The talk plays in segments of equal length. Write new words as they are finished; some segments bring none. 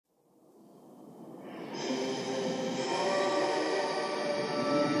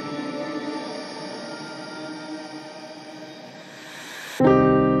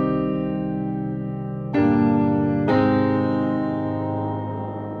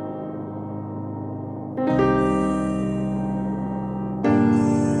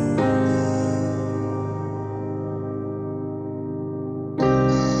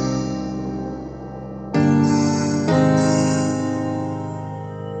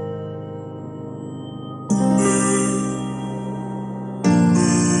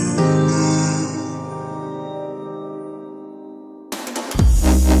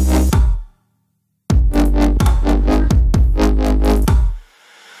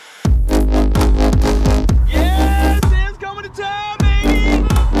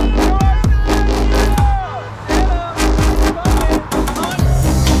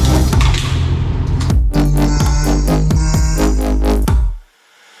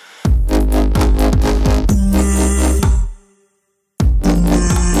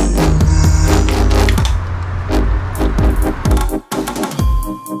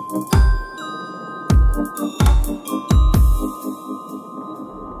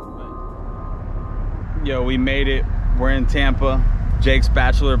Yo, we made it. We're in Tampa. Jake's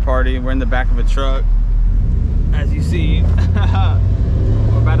bachelor party. We're in the back of a truck. As you see,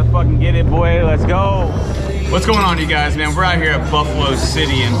 we're about to fucking get it, boy. Let's go. What's going on, you guys, man? We're out here at Buffalo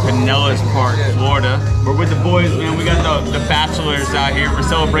City in Pinellas Park, Florida. We're with the boys, man. We got the bachelors out here. We're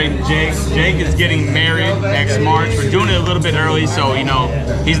celebrating Jake. Jake is getting married next March. We're doing it a little bit early, so, you know,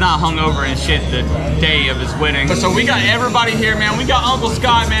 he's not hungover and shit the day of his wedding. So we got everybody here, man. We got Uncle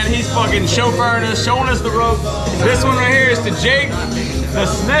Scott, man. He's fucking chauffeuring us, showing us the rope. This one right here is to Jake, the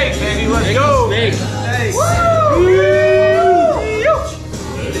snake, baby. Let's go. Snake. Woo!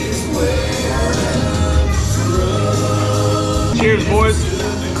 Cheers, boys.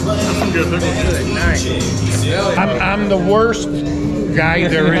 I'm the worst guy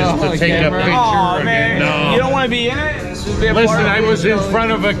there is to take a picture. Oh, man. No. You don't want to be in it? Listen, I was in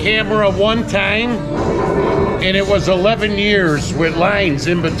front of a camera one time, and it was 11 years with lines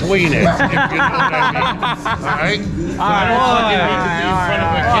in between it. If you know what I mean. All right? So I don't fucking need to be in front of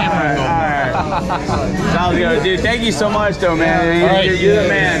a camera no more. Sounds good, dude. Thank you so much, though, man. You're the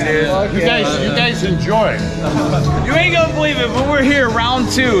man, dude. You guys enjoy. You ain't gonna believe it, but we're here, round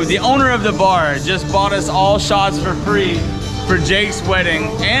 2. The owner of the bar just bought us all shots for free for Jake's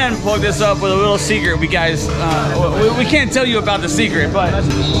wedding and plugged us up with a little secret. We guys, we can't tell you about the secret, but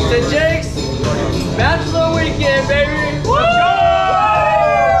the Jake's bachelor weekend, baby. Woo!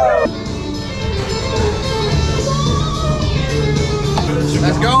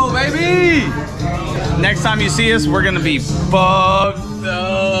 Let's go, baby! Next time you see us, we're gonna be fucked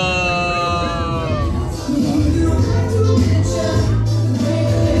up.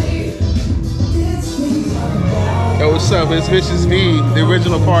 Yo, what's up? It's Vicious V, the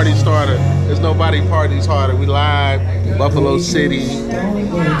original party starter. There's nobody parties harder. We live, Buffalo City,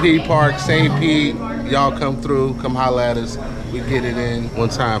 P Park, St. Pete. Y'all come through, come holla at us. We get it in one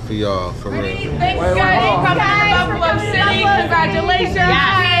time for y'all, for real. Thanks, guys, for coming to Buffalo City. Congratulations.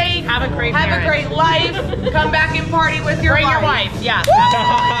 Yeah. Have a great life. Come back and party with your wife. Yeah.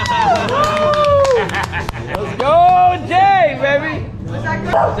 Let's go, Jay, baby.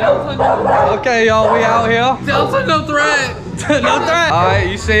 Okay, y'all, we out here. Delta, no threat. No threat. All right,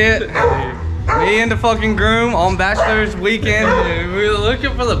 you see it. Me and the fucking groom on bachelor's weekend. We were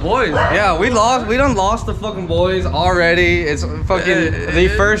looking for the boys. Yeah, we done lost the fucking boys already. It's fucking the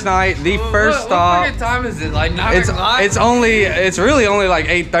first night, the first stop. What time is it? Like 9 o'clock? It's really only like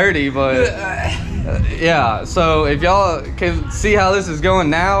 8:30, but yeah. So if y'all can see how this is going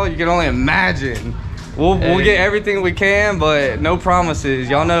now, you can only imagine. We'll get everything we can, but no promises.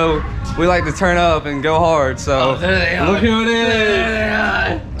 Y'all know we like to turn up and go hard. So look who it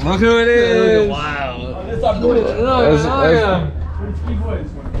is. Look who it is. Wow.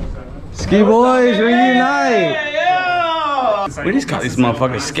 Ski boys reunite. We just got these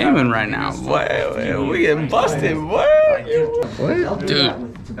motherfuckers scamming right now. Boy, we getting busted, boy. What? Dude.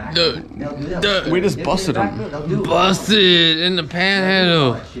 We just busted them. Busted in the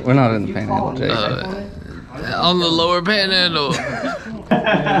panhandle. We're not in the panhandle, Jay. On the lower panhandle.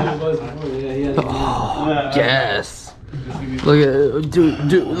 Oh, yes. Look at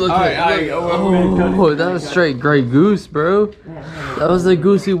dude, look at oh, that was straight Grey Goose, bro. That was a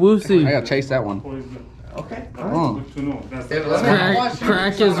goosey woosey. I gotta chase that one. Okay.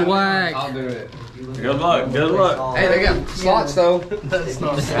 Crack is whack. I'll do it. Good luck, good luck. Hey, they got slots though.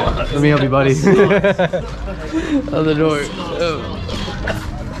 Let me help you, buddy. On the door. Oh.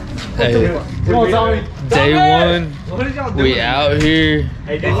 Hey, day 1. We out here.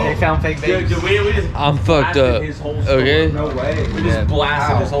 Hey, they found fake babies. I'm fucked up. Okay. No way. We just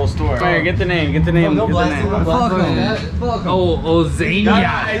blasted this whole store. Here, get the name. Get the name. No, Fuck him. Oh,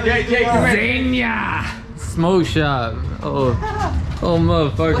 Zania. Zania. Smoke shop. Oh,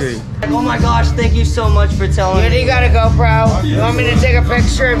 motherfucker. Oh my gosh, thank you so much for telling me. Where do you gotta go, bro? You want me to take a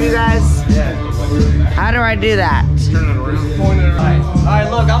picture of you guys? Yeah. How do I do that? Turn it around. Alright,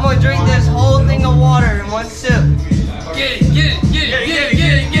 look, I'm gonna drink this whole thing of water in one sip. Get it.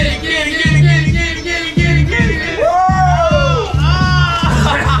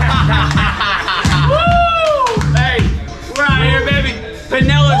 Hey, we're out here, baby.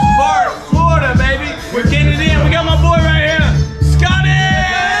 Pinellas Park, Florida, baby. We're getting it in. We got my boy right here, Scotty.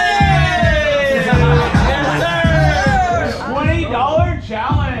 Yes, sir. $20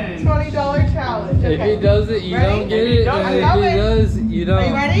 challenge. $20 challenge. If he does it, you don't get it. And if he does, you don't. Are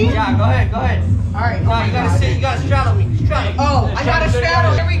you ready? Yeah, go ahead. Alright, no, you gotta sit, you gotta straddle me. Oh, I gotta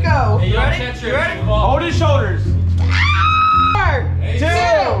straddle. Here we go. Hey, you ready? You ready? Hold his shoulders. 1, 2.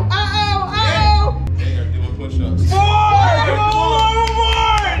 Uh-oh. Doing push-ups. 4.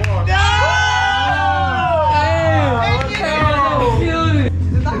 Come on, no! Thank you.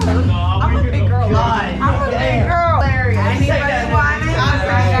 I'm a big girl.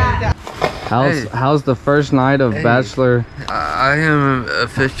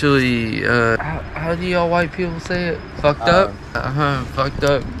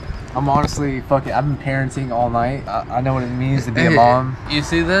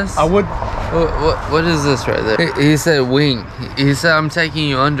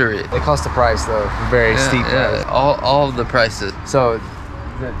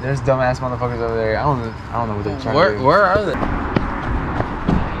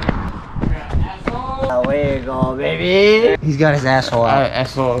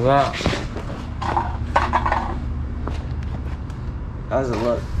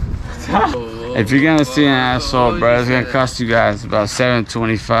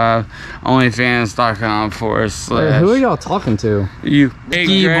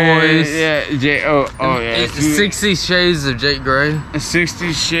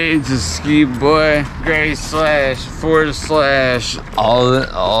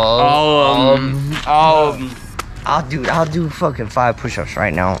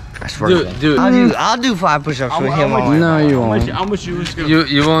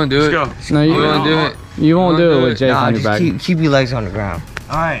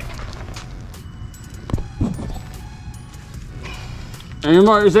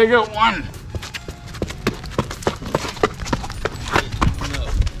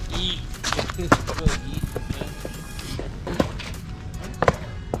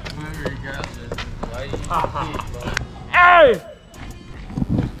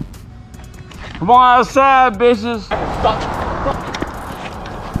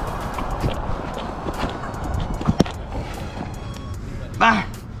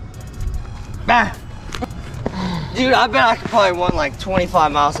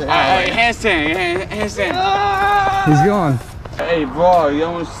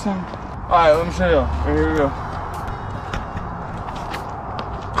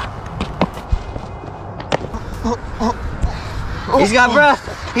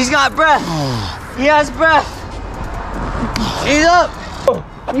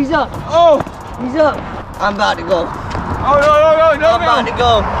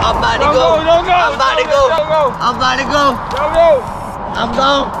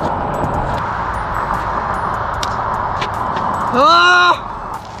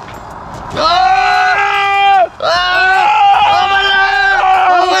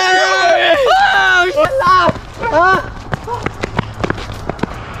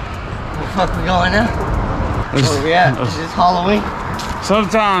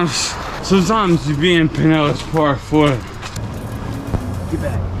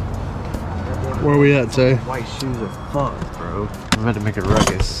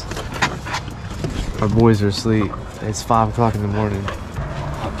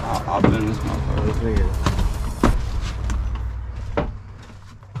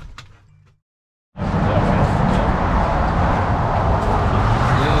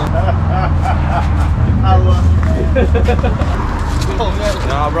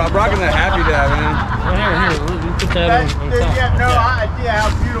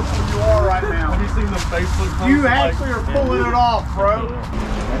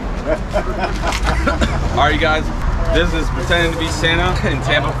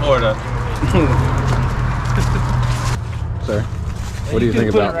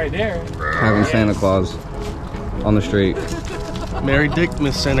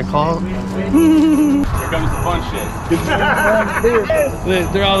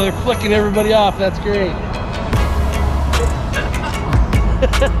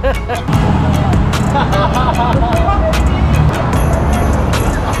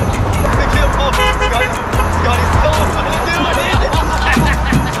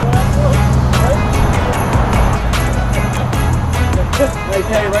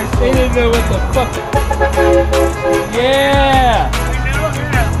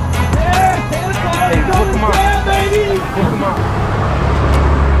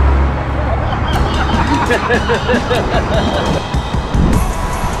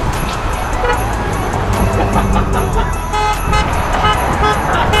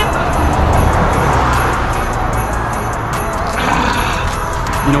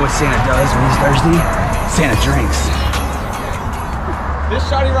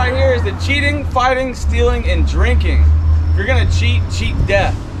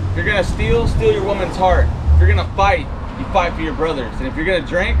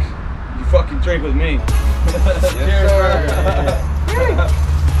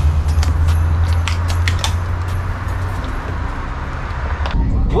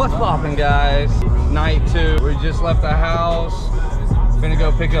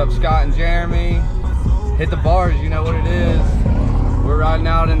 We're riding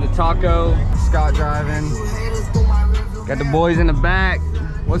out in the taco. Scott driving. Got the boys in the back.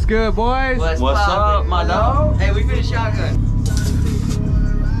 What's good, boys? What's up, my dog? Hey, we finished shotgun.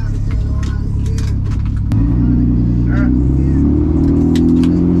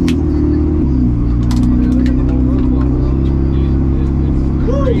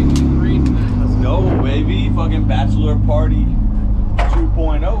 Let's go, baby. Fucking Bachelor Party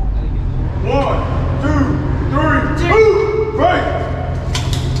 2.0. 1, 2, 3, 2, 3.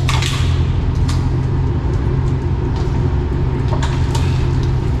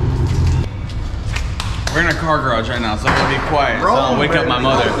 We're in a car garage right now, so I'm gonna be quiet. So I'll wake up my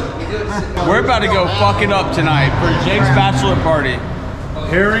mother. We're about to go fuck it up tonight for Jake's Bachelor Party.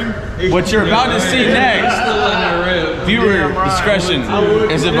 Hearing? What you're about to see next, viewer discretion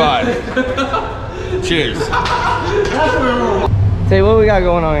is advised. Cheers. Say, what we got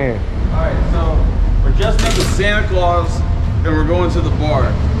going on here? Alright, so we're dressing up as Santa Claus and we're going to the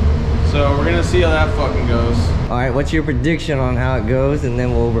bar. So we're gonna see how that fucking goes. All right, what's your prediction on how it goes, and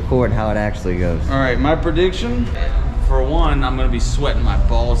then we'll record how it actually goes. All right, my prediction, for one, I'm gonna be sweating my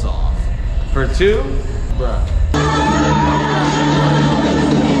balls off. For two, bruh.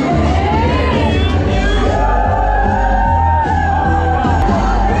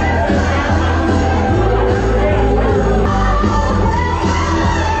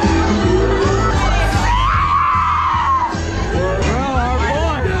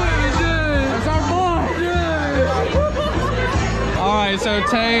 So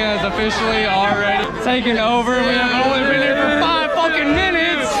Tay has officially already taken over. We have only been here for 5 fucking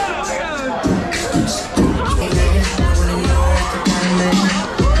minutes.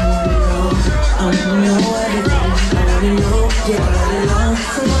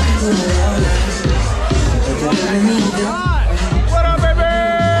 What up, baby?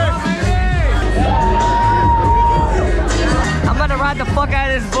 I'm about to ride the fuck out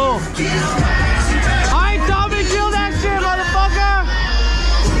of this bull. Alright, Tommy, kill that shit, motherfucker!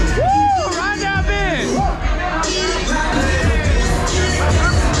 Woo! Ride that bitch!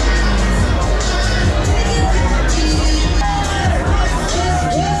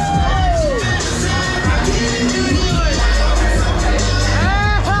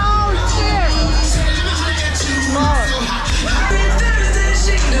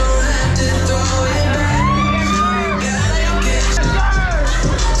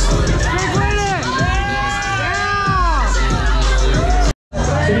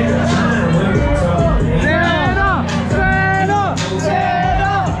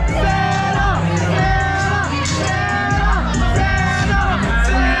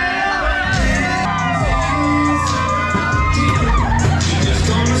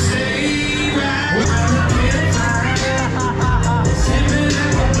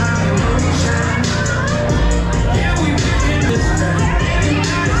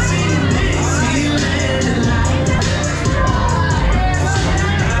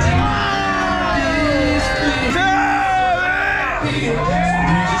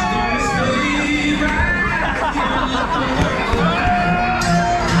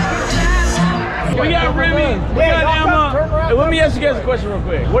 We got Remy, we got Emma. Hey, let me ask you guys a question real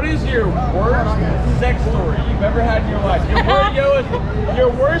quick. What is your worst sex story you've ever had in your life?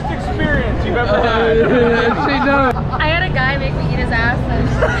 Your worst experience you've ever had? I had a guy make me eat his ass and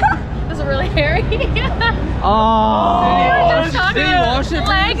it was really hairy. Oh, Did he wash it?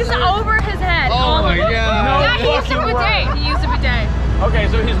 Legs over his head. Oh my god. Yeah, he used a bidet. He used a bidet. Okay,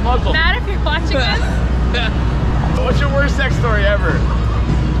 so he's Muslim. Matt, if you're watching this. What's your worst sex story ever?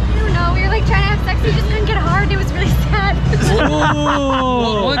 I don't know, we were like trying to have sex, we just couldn't get hard, it was really sad.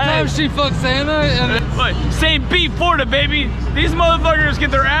 One time she fucked Santa and St. Pete, Florida, baby. These motherfuckers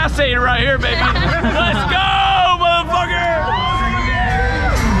get their ass ate right here, baby. Let's go, motherfucker!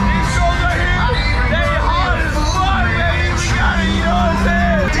 These girls right here, they hot as fuck, baby. We got it, you know what I'm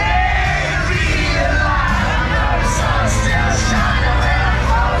saying?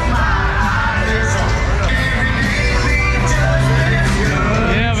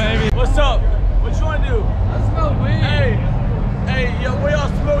 yeah, baby. What's up? What you wanna do? Let's smoke weed. Hey, yo, we all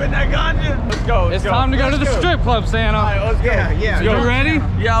smoking that ganja? Let's go. It's time to go to the strip club, Santa. All right, let's go. Yeah. You ready?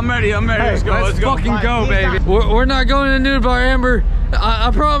 Yeah, I'm ready. Let's go. Let's fucking go, baby. We're not going to Nude Bar, Amber.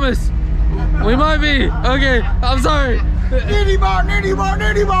 I promise. We might be. Okay, I'm sorry. Nudie bar, nudie bar,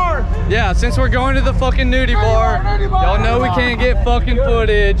 nudie bar. Yeah, since we're going to the fucking nudie bar, y'all know we can't get fucking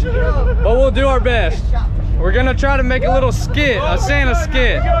footage, but we'll do our best. We're gonna try to make a little skit, a Santa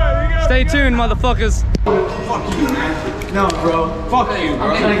skit. Stay tuned, motherfuckers. Fuck you, man. No, bro. Fuck you,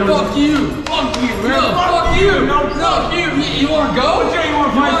 bro. Fuck you. Fuck you, bro. No, fuck you. No, fuck you. You wanna go? You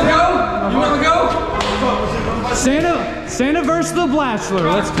wanna go? You wanna go? Santa versus the Bachelor.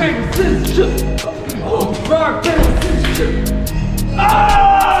 Let's go. Rock, paper, scissors.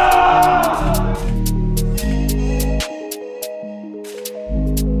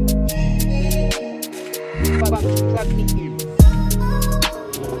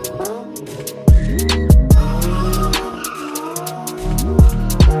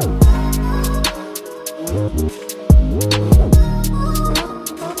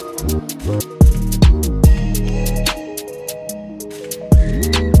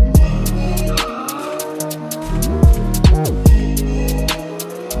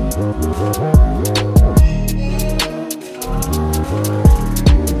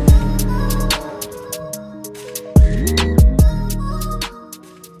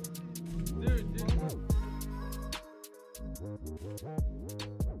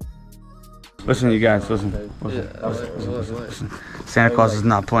 Listen, you guys, listen. Santa Claus is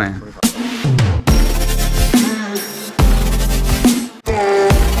not playing.